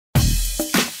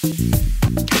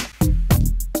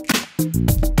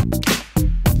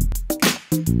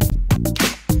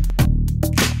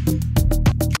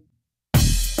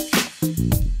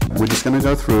to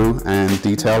go through and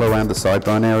detail around the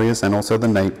sideburn areas and also the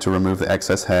nape to remove the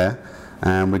excess hair.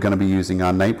 And we're going to be using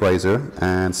our nape razor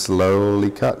and slowly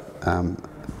cut.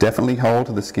 Definitely hold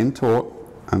the skin taut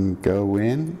and go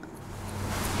in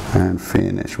and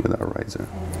finish with our razor.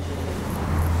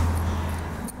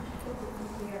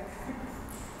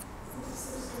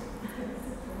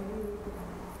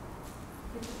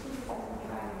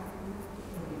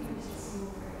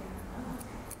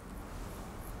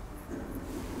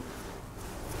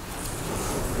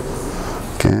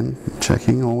 Again,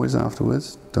 checking always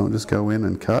afterwards. Don't just go in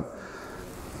and cut,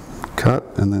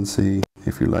 and then see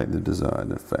if you like the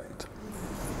desired effect.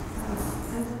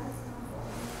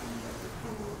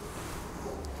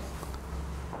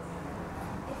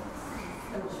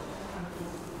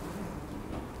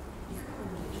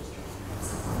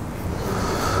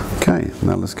 Okay,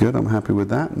 that looks good. I'm happy with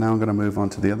that. Now I'm going to move on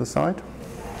to the other side.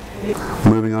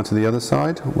 Moving on to the other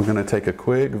side, we're going to take a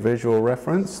quick visual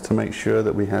reference to make sure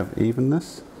that we have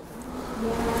evenness.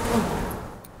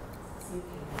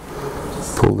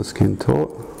 Pull the skin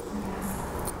taut.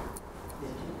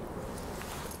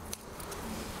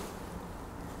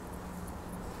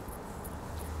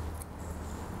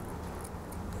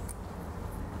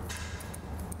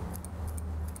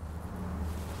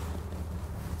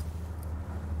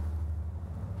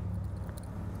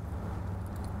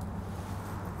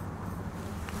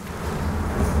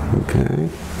 Okay,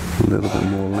 a little bit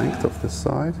more length off this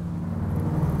side.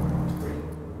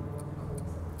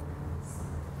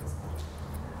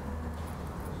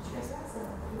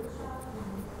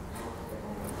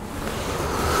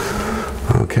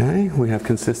 Okay, we have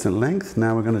consistent length.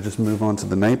 Now we're going to just move on to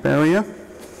the nape area.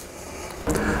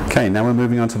 Okay, now we're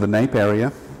moving on to the nape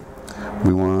area.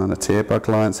 We want to tip our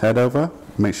client's head over,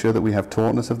 make sure that we have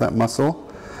tautness of that muscle.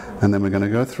 And then we're going to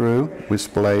go through, we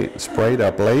sprayed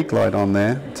our blade glide on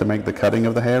there to make the cutting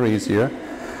of the hair easier.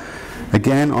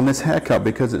 Again, on this haircut,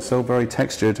 because it's so very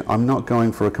textured, I'm not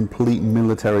going for a complete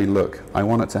military look. I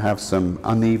want it to have some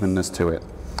unevenness to it.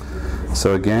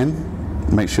 So again,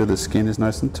 make sure the skin is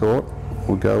nice and taut.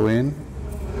 We'll go in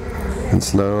and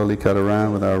slowly cut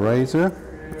around with our razor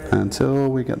until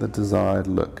we get the desired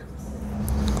look.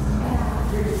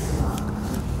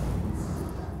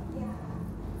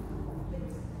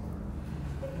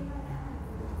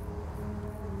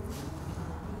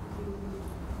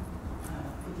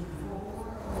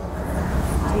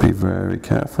 Be very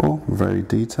careful, very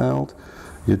detailed.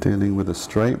 You're dealing with a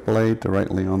straight blade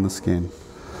directly on the skin.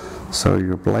 So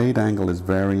your blade angle is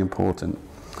very important.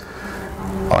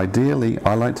 Ideally,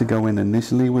 I like to go in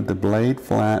initially with the blade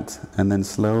flat and then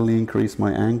slowly increase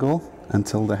my angle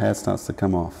until the hair starts to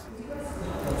come off.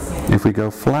 If we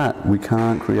go flat, we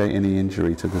can't create any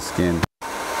injury to the skin.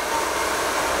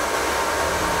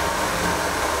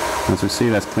 As we see,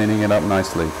 that's cleaning it up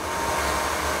nicely.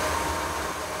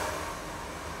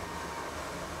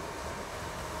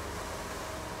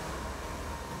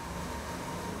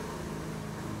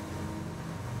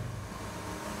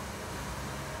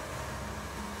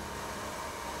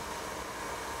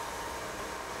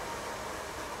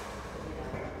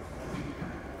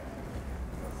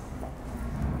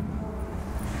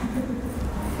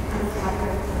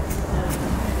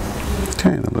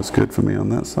 Okay, that looks good for me on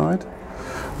that side.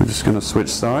 We're just going to switch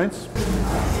sides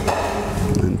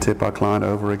and tip our client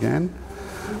over again.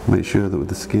 Make sure that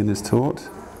the skin is taut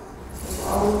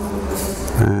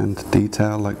and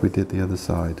detail like we did the other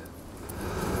side.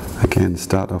 Again,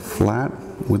 start off flat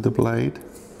with the blade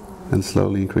and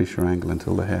slowly increase your angle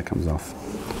until the hair comes off.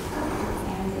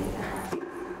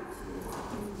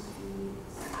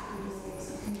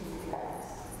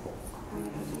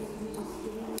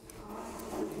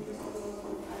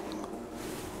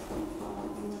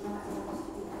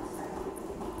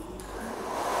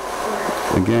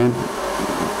 Again,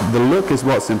 the look is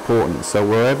what's important. So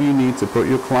wherever you need to put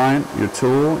your client, your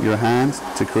tool, your hands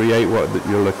to create what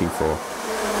you're looking for.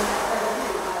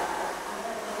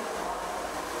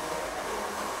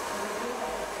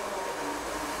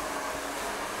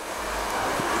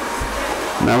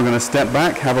 Now we're going to step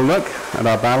back, have a look at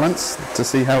our balance to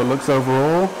see how it looks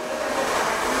overall.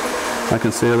 I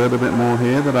can see a little bit more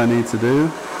here that I need to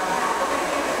do.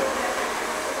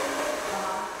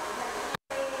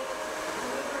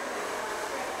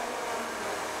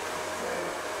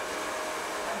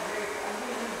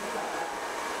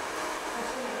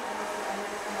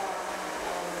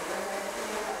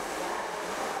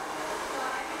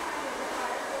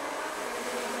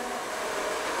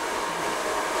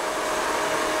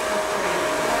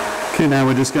 Okay, now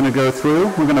we're just going to go through.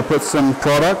 We're going to put some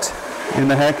product in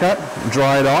the haircut,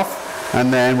 dry it off,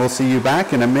 and then we'll see you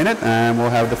back in a minute and we'll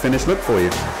have the finished look for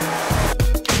you.